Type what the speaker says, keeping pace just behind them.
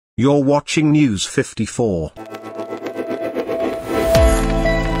You're watching News 54.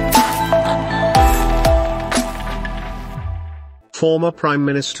 Former Prime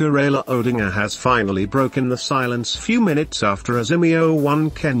Minister Raila Odinga has finally broken the silence few minutes after Azimio One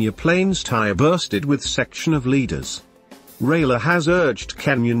Kenya plane's tyre bursted with section of leaders. Raila has urged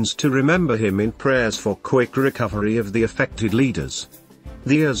Kenyans to remember him in prayers for quick recovery of the affected leaders.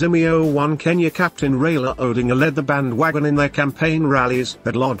 The Azimio One Kenya captain Raila Odinga led the bandwagon in their campaign rallies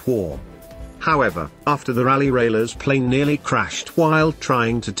at Lodwar. However, after the rally, Raila's plane nearly crashed while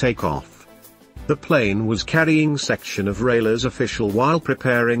trying to take off. The plane was carrying section of Raila's official while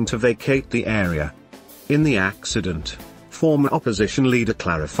preparing to vacate the area. In the accident, former opposition leader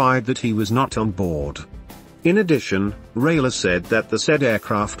clarified that he was not on board. In addition, Raila said that the said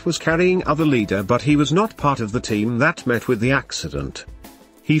aircraft was carrying other leader but he was not part of the team that met with the accident.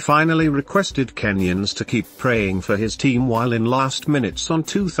 He finally requested Kenyans to keep praying for his team while in last minutes on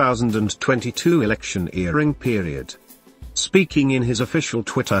 2022 election earring period. Speaking in his official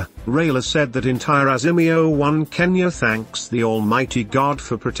Twitter, Raila said that entire Azimio One Kenya thanks the Almighty God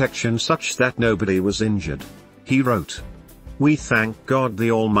for protection such that nobody was injured. He wrote, "We thank God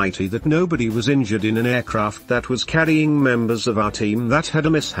the Almighty that nobody was injured in an aircraft that was carrying members of our team that had a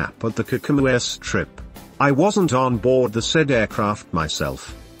mishap at the 𝗔𝗕𝗄𝗧 trip. I wasn't on board the said aircraft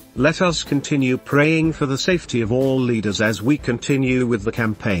myself. Let us continue praying for the safety of all leaders as we continue with the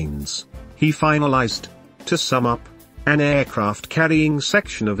campaigns." He finalized, "To sum up, an aircraft carrying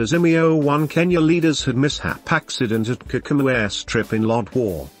section of Azimio One Kenya leaders had mishap accident at 𝗔𝗕𝗄𝗧 trip in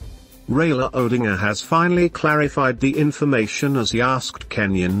Lodwar." Raila Odinga has finally clarified the information as he asked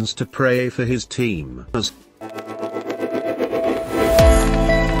Kenyans to pray for his team.